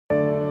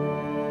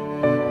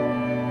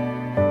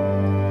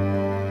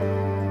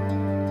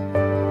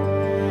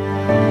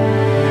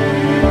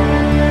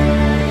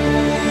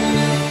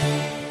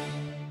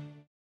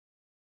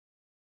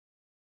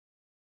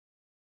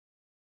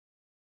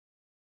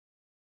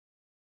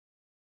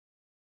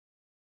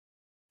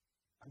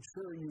I'm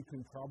sure you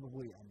can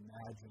probably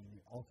imagine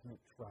the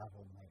ultimate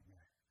travel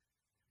nightmare.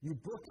 You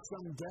book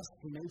some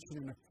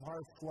destination in a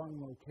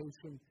far-flung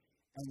location,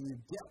 and you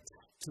get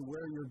to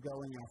where you're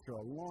going after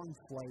a long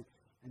flight,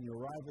 and you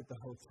arrive at the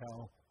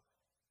hotel,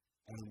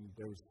 and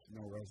there's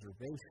no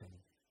reservation,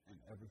 and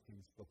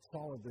everything's booked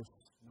solid. There's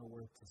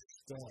nowhere to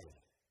stay.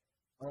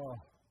 Oh,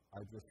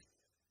 I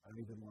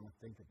don't even want to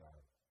think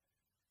about it.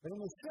 But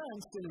in a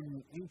sense, in an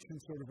ancient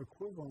sort of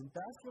equivalent,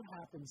 that's what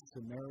happens to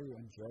Mary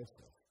and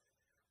Joseph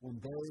when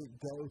they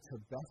go to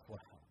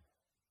Bethlehem.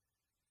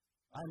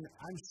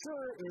 I'm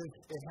sure if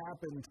it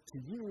happened to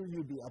you,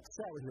 you'd be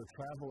upset with your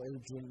travel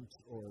agent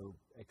or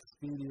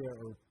Expedia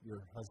or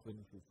your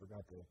husband if you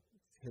forgot to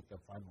hit the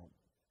final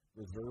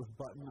reserve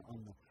button on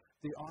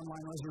the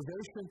online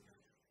reservation.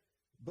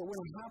 But when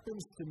it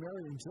happens to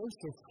Mary and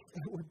Joseph,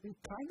 it would be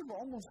kind of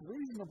almost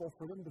reasonable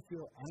for them to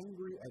feel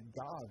angry at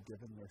God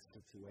given their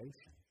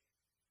situation.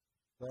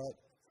 But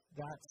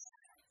that's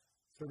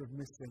sort of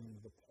missing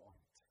the point.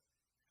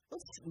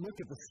 Let's look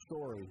at the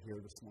story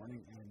here this morning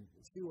and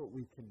see what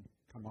we can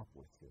come up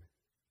with here.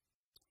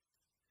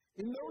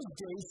 In those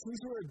days,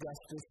 Caesar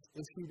Augustus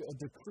issued a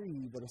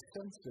decree that a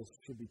census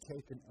should be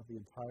taken of the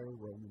entire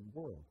Roman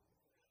world.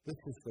 This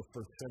was the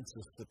first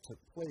census that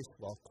took place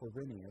while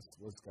Quirinius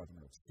was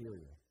governor of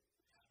Syria.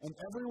 And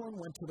everyone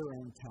went to their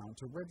own town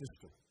to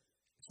register.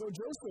 So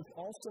Joseph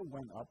also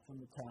went up from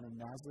the town of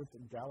Nazareth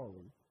in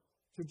Galilee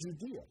to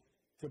Judea,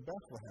 to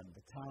Bethlehem,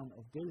 the town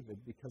of David,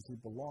 because he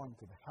belonged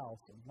to the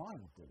house and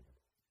line of David.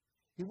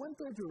 He went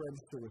there to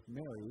register with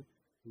Mary,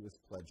 who was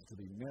pledged to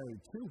be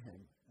married to him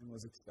and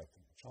was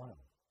expecting a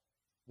child.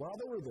 While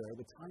they were there,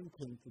 the time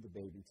came for the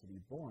baby to be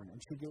born, and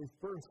she gave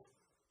birth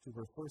to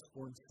her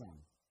firstborn son.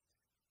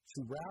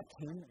 She wrapped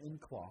him in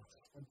cloths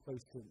and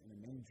placed him in a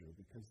manger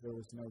because there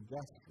was no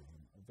guest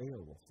room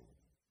available for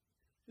them.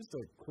 Just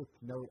a quick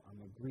note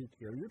on the Greek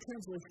here. Your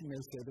translation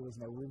may say there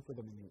was no room for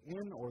them in the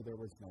inn or there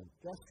was no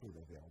guest room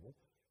available.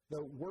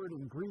 The word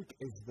in Greek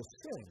is the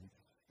same.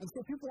 And so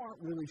people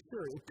aren't really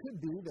sure. It could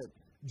be that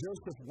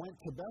Joseph went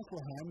to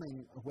Bethlehem and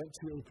went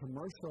to a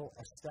commercial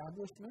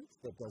establishment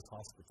that does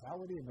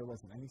hospitality and there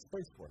wasn't any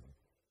space for them.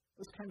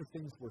 Those kind of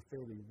things were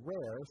fairly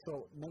rare,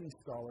 so many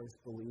scholars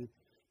believe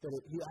that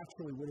he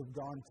actually would have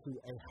gone to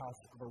a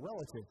house of a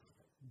relative.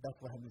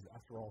 Bethlehem is,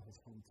 after all, his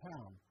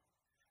hometown.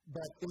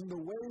 But in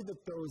the way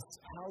that those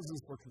houses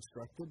were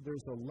constructed,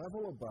 there's a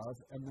level above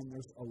and then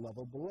there's a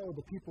level below.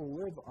 The people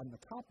live on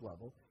the top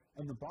level,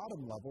 and the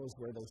bottom level is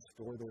where they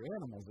store their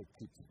animals. It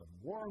keeps them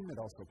warm.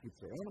 It also keeps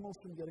their animals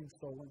from getting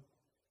stolen.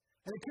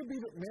 And it could be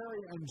that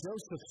Mary and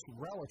Joseph's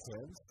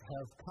relatives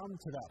have come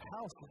to that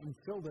house and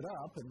filled it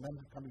up, and them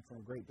coming from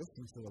a great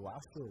distance, they're the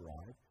last to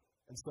arrive.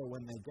 And so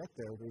when they get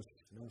there, there's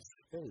no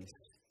space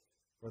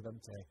for them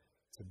to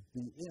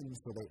be in,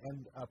 so they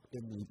end up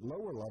in the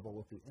lower level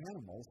with the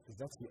animals, because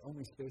that's the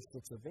only space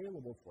that's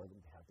available for them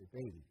to have their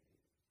baby.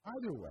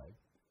 Either way,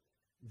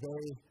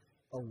 they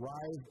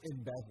arrive in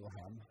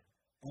Bethlehem,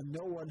 and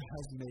no one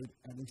has made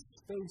any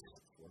space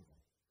for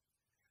them.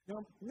 Now,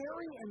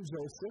 Mary and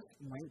Joseph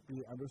might be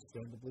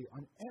understandably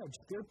on edge.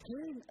 They're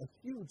paying a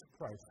huge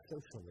price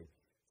socially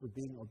for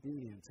being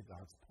obedient to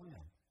God's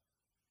plan.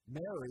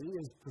 Mary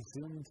is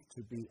presumed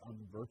to be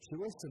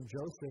unvirtuous, and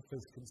Joseph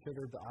is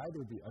considered to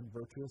either be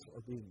unvirtuous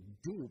or being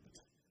duped.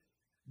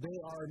 They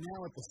are now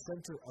at the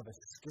center of a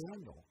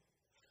scandal,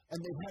 and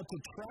they've had to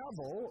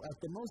travel at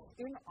the most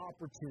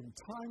inopportune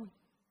time,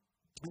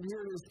 and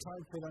here it is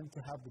time for them to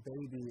have the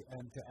baby,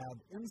 and to add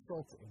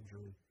insult to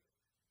injury,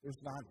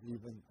 there's not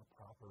even a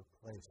proper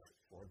place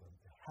for them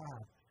to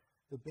have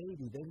the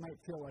baby. They might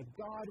feel like,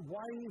 God,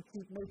 why do you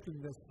keep making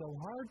this so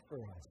hard for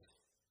us?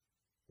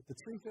 But the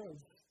truth is,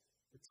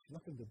 it's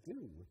nothing to do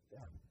with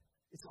them.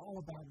 It's all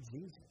about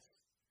Jesus.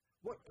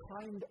 What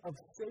kind of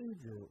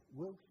Savior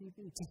will he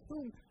be? To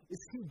whom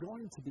is he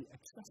going to be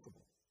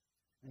accessible?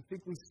 And I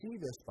think we see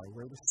this by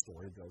where the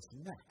story goes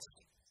next.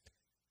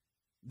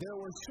 There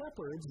were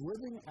shepherds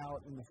living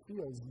out in the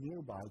fields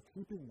nearby,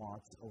 keeping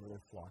watch over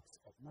their flocks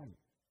at night.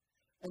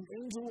 An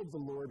angel of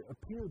the Lord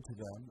appeared to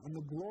them, and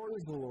the glory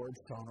of the Lord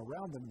shone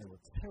around them, and they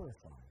were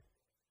terrified.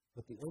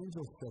 But the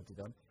angel said to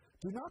them,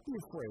 "Do not be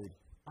afraid.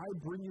 I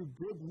bring you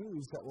good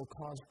news that will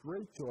cause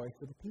great joy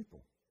for the people.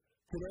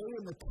 Today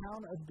in the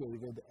town of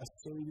David, a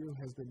Savior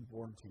has been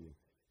born to you.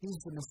 He's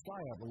the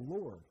Messiah, the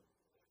Lord.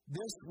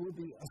 This will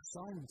be a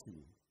sign to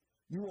you.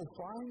 You will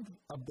find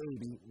a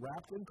baby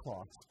wrapped in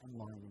cloths and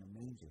lying in a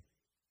manger."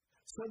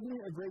 Suddenly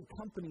a great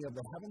company of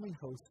the heavenly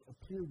hosts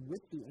appeared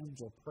with the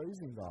angel,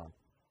 praising God,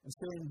 and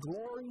saying,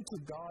 "Glory to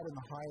God in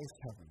the highest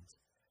heavens,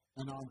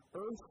 and on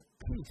earth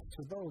peace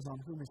to those on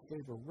whom his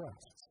favor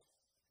rests."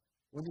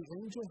 When the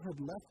angel had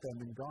left them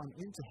and gone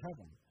into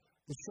heaven,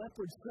 the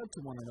shepherds said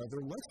to one another,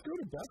 "Let's go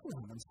to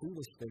Bethlehem and see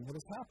this thing that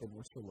has happened,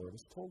 which the Lord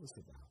has told us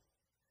about."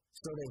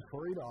 So they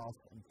hurried off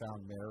and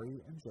found Mary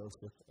and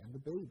Joseph and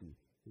the baby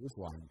who was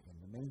lying in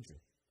the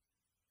manger.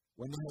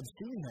 When they had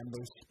seen him,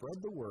 they spread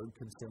the word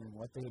concerning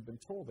what they had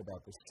been told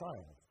about this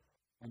child,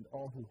 and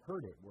all who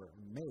heard it were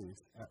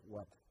amazed at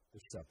what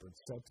the shepherds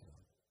said to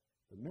them.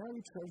 But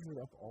Mary treasured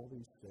up all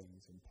these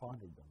things and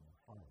pondered them in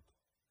her heart.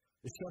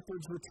 The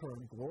shepherds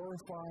returned,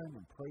 glorifying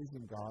and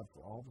praising God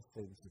for all the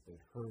things that they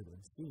heard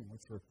and seen,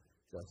 which were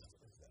just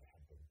as they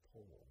had been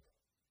told.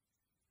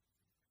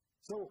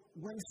 So,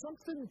 when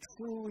something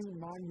truly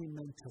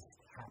monumentous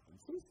happens,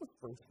 who's the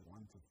first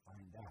one to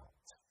find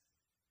out?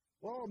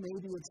 Well,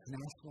 maybe it's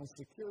national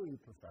security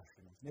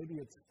professionals.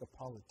 Maybe it's the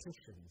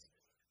politicians.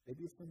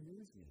 Maybe it's the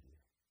news media.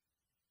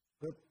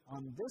 But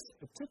on this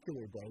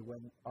particular day,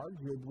 when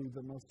arguably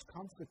the most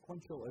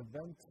consequential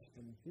event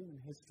in human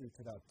history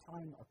to that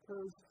time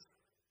occurs,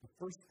 the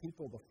first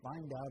people to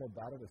find out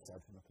about it,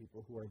 aside from the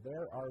people who are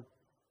there, are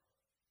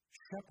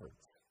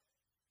shepherds.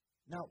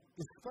 Now,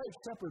 despite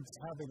shepherds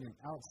having an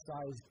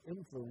outsized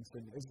influence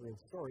in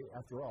Israel's story,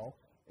 after all,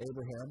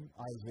 Abraham,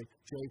 Isaac,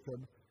 Jacob,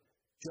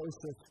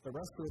 Joseph, the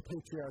rest of the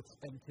patriarchs,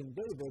 and King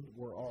David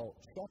were all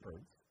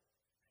shepherds.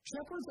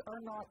 Shepherds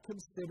are not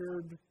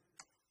considered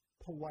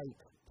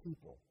polite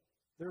people.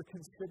 They're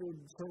considered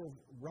sort of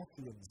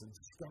ruffians and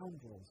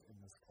scoundrels in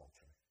this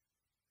culture.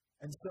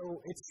 And so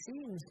it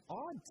seems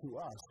odd to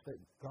us that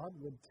God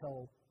would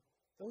tell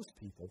those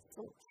people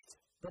first.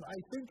 But I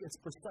think it's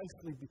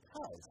precisely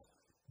because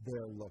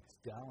they're looked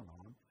down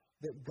on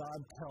that God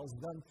tells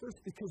them first,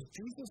 because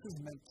Jesus is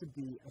meant to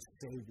be a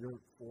savior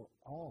for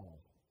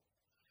all.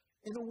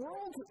 In a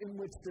world in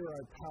which there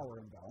are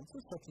power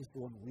imbalances, such as the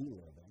one we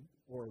live in,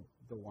 or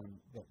the one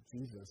that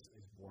Jesus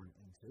is born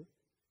into,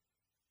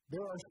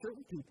 there are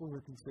certain people who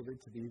are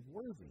considered to be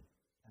worthy,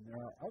 and there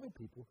are other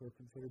people who are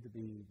considered to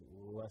be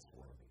less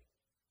worthy.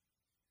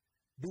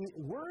 The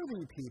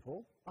worthy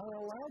people are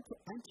allowed to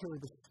enter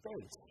the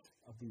space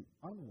of the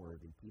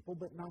unworthy people,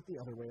 but not the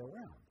other way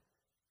around.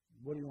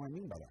 What do I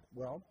mean by that?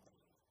 Well,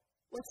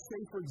 let's say,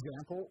 for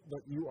example,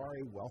 that you are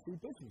a wealthy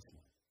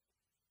businessman.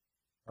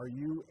 Are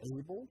you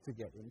able to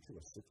get into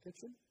a soup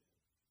kitchen?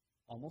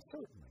 Almost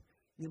certainly.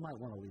 You might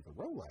want to leave a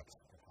Rolex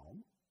at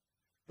home,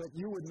 but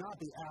you would not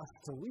be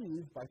asked to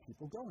leave by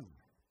people going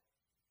there.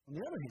 On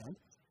the other hand,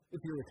 if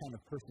you're the kind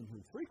of person who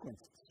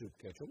frequents soup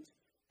kitchens,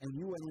 and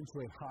you went into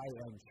a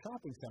high-end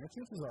shopping center,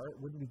 chances are it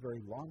wouldn't be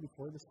very long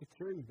before the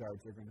security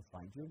guards are going to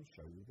find you and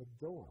show you the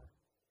door.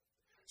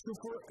 So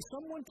for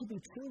someone to be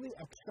truly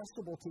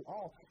accessible to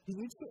all, he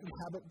needs to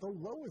inhabit the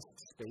lowest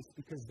space,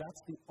 because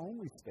that's the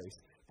only space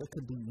that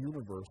can be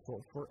universal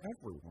for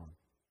everyone.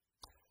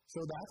 So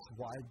that's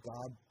why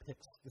God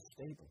picks the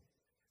stable.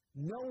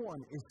 No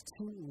one is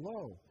too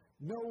low.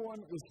 No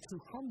one is too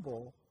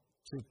humble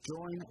to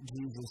join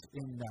Jesus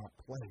in that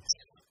place.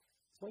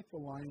 It's like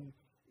the line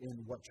in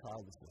What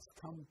Child Is This?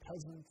 Come,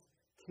 peasant,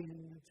 king,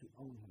 to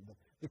own him.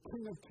 The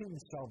King of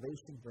Kings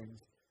salvation brings,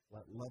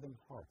 let loving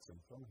hearts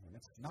enthrone him.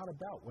 It's not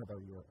about whether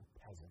you're a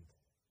peasant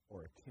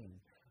or a king.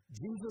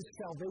 Jesus'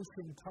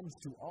 salvation comes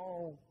to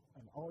all,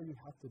 and all you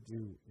have to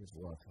do is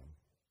love him.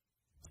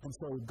 And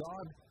so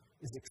God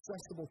is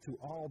accessible to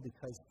all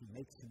because he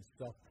makes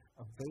himself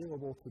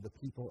available to the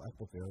people at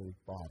the very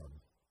bottom.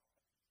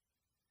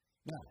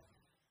 Now,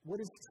 what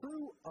is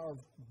true of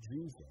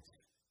Jesus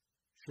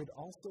should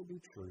also be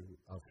true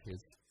of his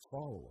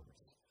followers.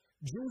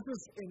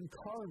 Jesus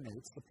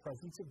incarnates the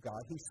presence of God.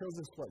 He shows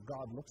us what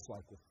God looks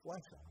like with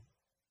flesh on.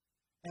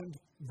 And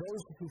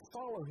those who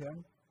follow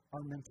him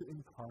are meant to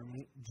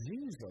incarnate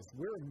Jesus.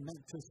 We're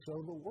meant to show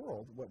the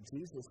world what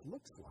Jesus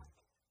looks like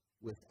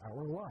with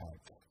our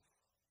lives.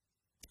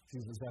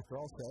 Jesus, after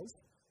all, says,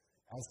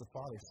 as the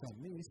Father sent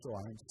me, so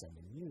I am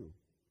sending you.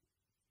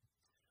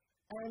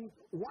 And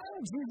while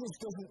Jesus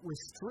doesn't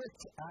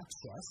restrict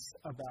access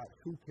about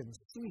who can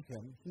see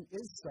him, he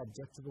is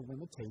subject to the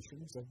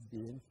limitations of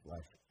being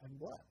flesh and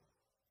blood.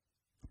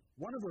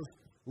 One of those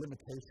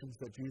limitations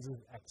that Jesus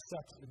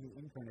accepts in the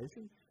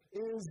incarnation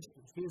is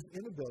his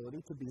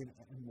inability to be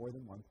in more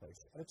than one place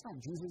at a time.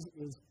 Jesus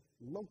is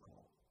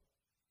local.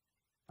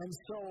 And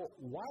so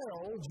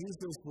while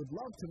Jesus would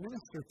love to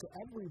minister to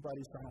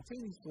everybody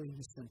simultaneously,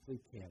 he simply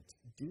can't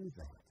do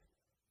that.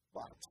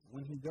 But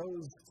when he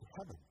goes to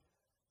heaven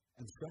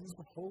and sends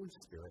the Holy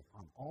Spirit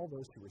on all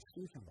those who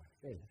receive him by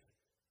faith,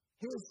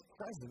 his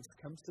presence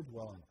comes to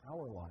dwell in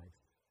our lives,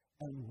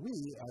 and we,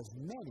 as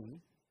many,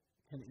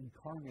 can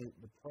incarnate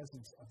the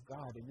presence of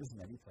God in as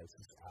many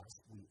places as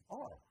we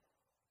are.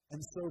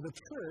 And so the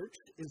church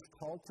is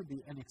called to be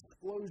an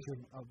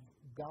explosion of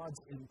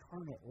God's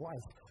incarnate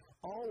life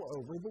all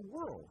over the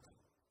world.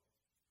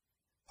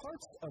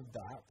 Parts of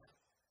that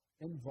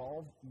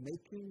involve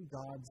making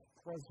God's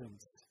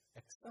presence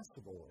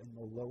accessible in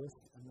the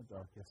lowest and the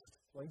darkest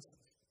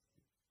places.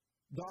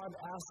 God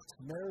asked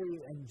Mary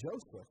and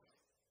Joseph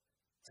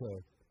to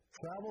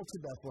travel to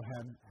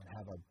Bethlehem and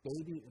have a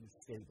baby in a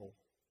stable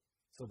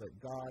so that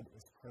God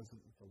is present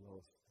with the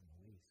lowest and the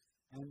least.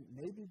 And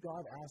maybe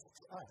God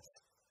asks us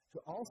to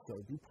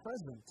also be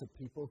present to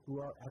people who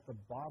are at the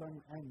bottom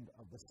end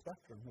of the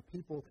spectrum, the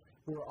people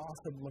who are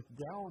often looked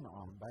down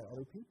on by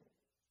other people.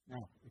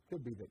 Now, it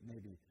could be that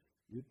maybe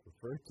you'd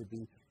prefer to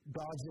be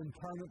God's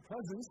incarnate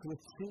presence with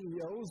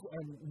CEOs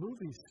and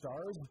movie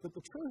stars, but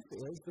the truth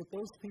is that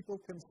those people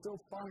can still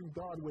find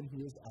God when he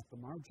is at the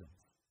margins.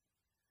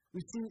 We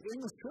see in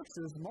the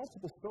Scriptures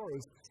multiple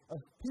stories of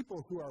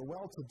people who are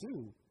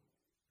well-to-do,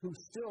 who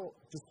still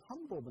just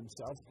humble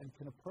themselves and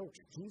can approach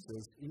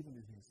Jesus even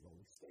in his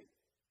lowly state.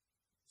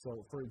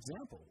 So, for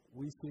example,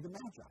 we see the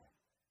Magi.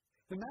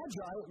 The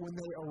Magi, when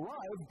they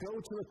arrive, go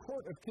to the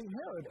court of King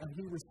Herod, and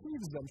he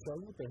receives them,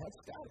 showing that they have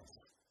status.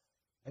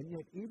 And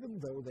yet, even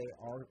though they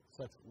are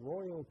such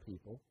royal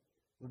people,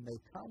 when they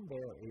come,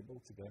 they are able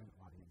to get an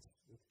audience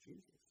with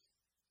Jesus.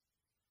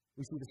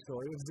 We see the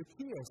story of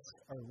Zacchaeus,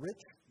 a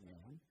rich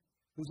man,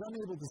 who's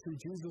unable to see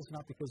Jesus,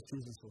 not because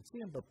Jesus will see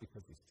him, but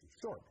because he's too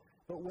short.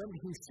 But when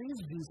he sees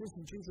Jesus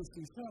and Jesus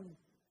sees him,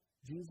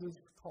 Jesus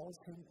calls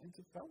him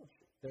into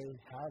fellowship. They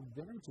have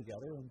dinner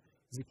together, and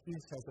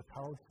Zacchaeus has a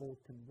powerful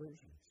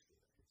conversion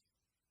experience.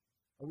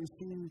 Or we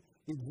see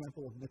the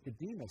example of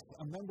Nicodemus,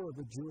 a member of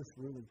the Jewish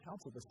ruling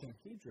council, the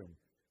Sanhedrin,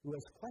 who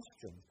has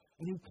questions.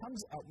 And he comes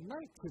at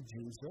night to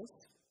Jesus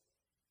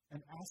and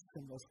asks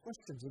him those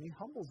questions, and he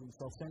humbles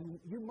himself, saying,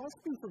 "You must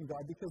be from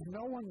God, because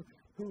no one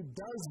who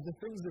does the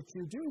things that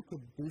you do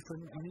could be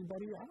from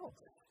anybody else."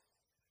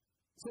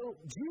 So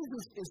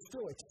Jesus is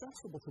still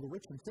accessible to the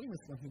rich and famous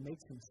when he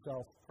makes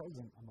himself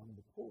present among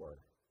the poor.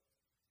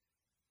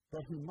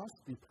 But he must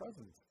be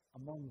present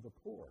among the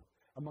poor,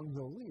 among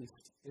the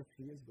least, if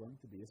he is going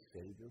to be a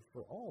Savior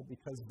for all,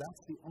 because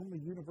that's the only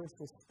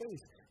universal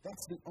space,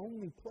 that's the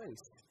only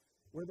place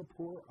where the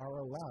poor are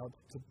allowed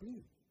to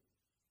be.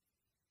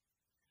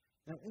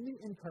 Now, in the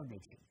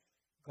incarnation,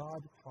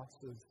 God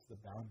crosses the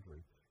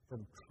boundary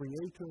from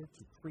creator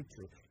to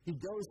creature. He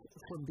goes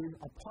from being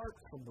apart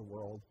from the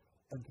world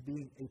and to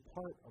being a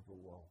part of the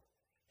world.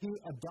 He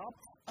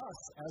adopts us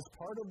as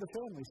part of the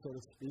family, so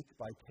to speak,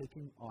 by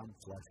taking on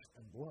flesh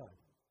and blood.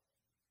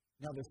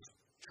 Now, this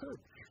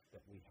church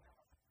that we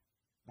have,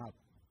 not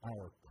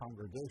our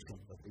congregation,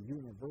 but the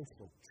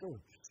universal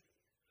church,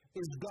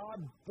 is God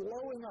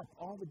blowing up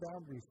all the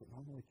boundaries that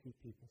normally keep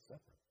people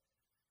separate.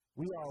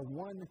 We are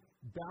one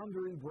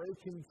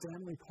boundary-breaking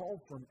family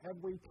called from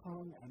every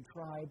tongue and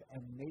tribe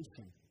and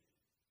nation.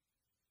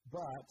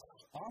 But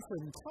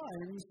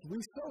oftentimes, we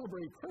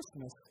celebrate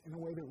Christmas in a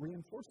way that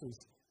reinforces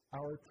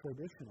our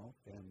traditional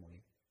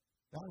family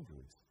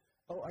boundaries.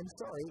 "Oh, I'm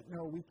sorry,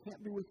 no, we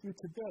can't be with you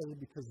today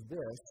because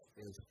this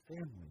is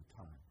family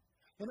time."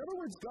 In other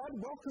words, God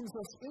welcomes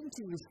us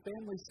into his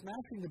family,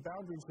 smashing the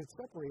boundaries that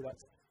separate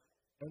us,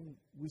 and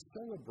we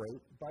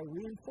celebrate by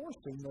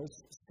reinforcing those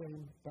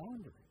same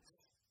boundaries.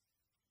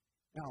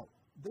 Now,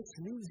 this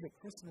means that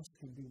Christmas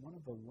can be one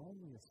of the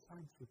loneliest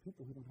times for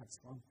people who don't have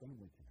strong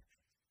family connections.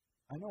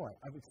 I know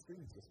I've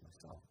experienced this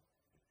myself.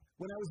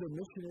 When I was a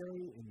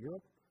missionary in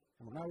Europe,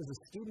 and when I was a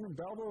student in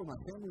Belleville and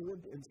my family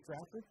lived in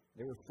Stratford,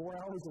 they were 4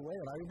 hours away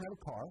and I didn't have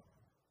a car,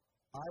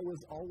 I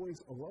was always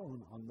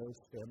alone on those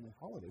family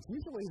holidays.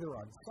 Usually they're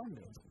on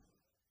Sundays.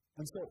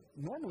 And so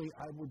normally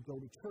I would go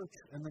to church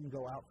and then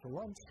go out for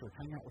lunch or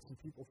hang out with some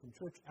people from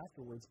church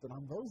afterwards, but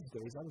on those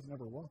days I was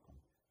never welcome.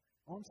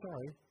 "Oh, I'm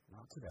sorry,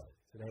 not today.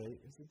 Today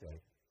is the day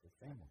for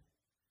family."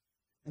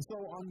 And so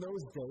on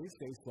those days,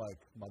 days like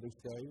Mother's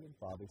Day and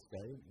Father's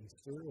Day and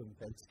Easter and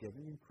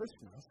Thanksgiving and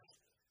Christmas,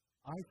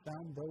 I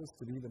found those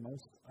to be the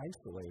most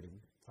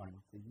isolating time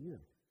of the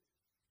year.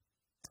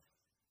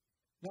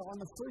 Now, on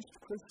the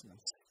first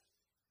Christmas,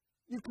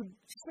 you could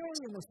say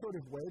in a sort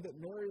of way that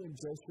Mary and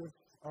Joseph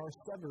are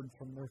severed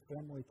from their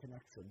family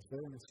connections.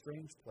 They're in a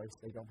strange place.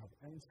 They don't have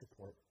any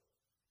support.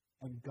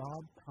 And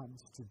God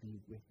comes to be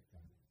with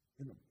them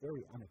in a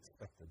very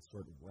unexpected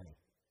sort of way.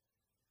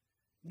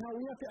 Now,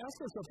 we have to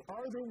ask ourselves,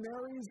 are there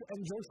Marys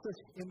and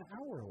Josephs in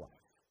our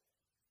life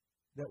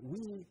that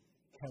we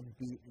can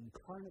be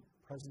incarnate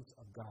presence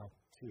of God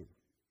too?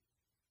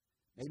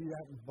 Maybe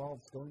that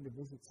involves going to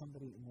visit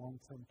somebody in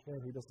long-term care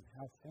who doesn't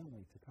have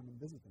family to come and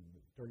visit them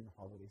during the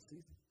holiday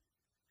season.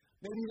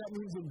 Maybe that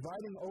means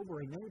inviting over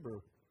a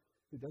neighbor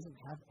who doesn't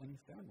have any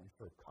family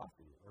for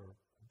coffee or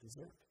a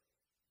dessert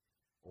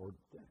or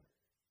dinner.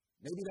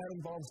 Maybe that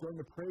involves going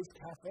to Praise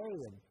Cafe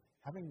and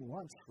having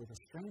lunch with a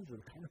stranger,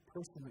 the kind of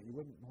person that you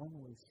wouldn't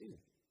normally see,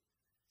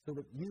 so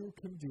that you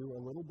can do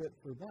a little bit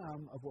for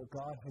them of what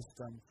God has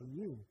done for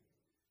you,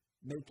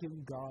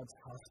 making God's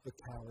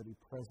hospitality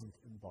present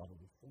in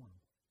bodily form.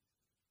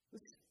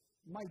 This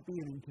might be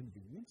an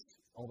inconvenience,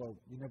 although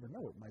you never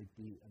know, it might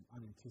be an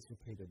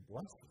unanticipated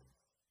blessing.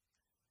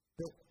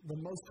 But the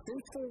most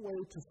faithful way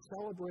to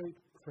celebrate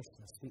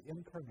Christmas, the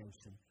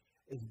incarnation,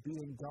 is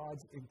being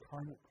God's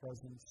incarnate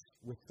presence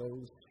with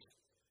those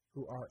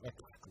who are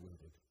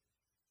excluded.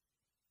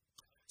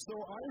 So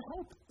I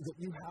hope that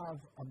you have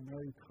a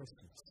Merry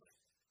Christmas.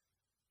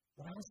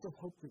 But I also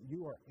hope that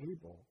you are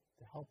able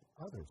to help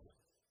others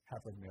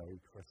have a Merry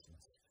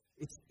Christmas.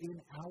 It's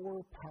in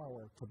our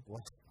power to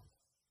bless them.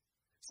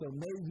 So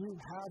may you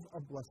have a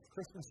blessed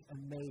Christmas,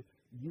 and may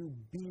you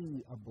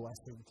be a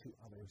blessing to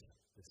others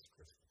this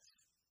Christmas.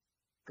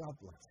 God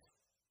bless.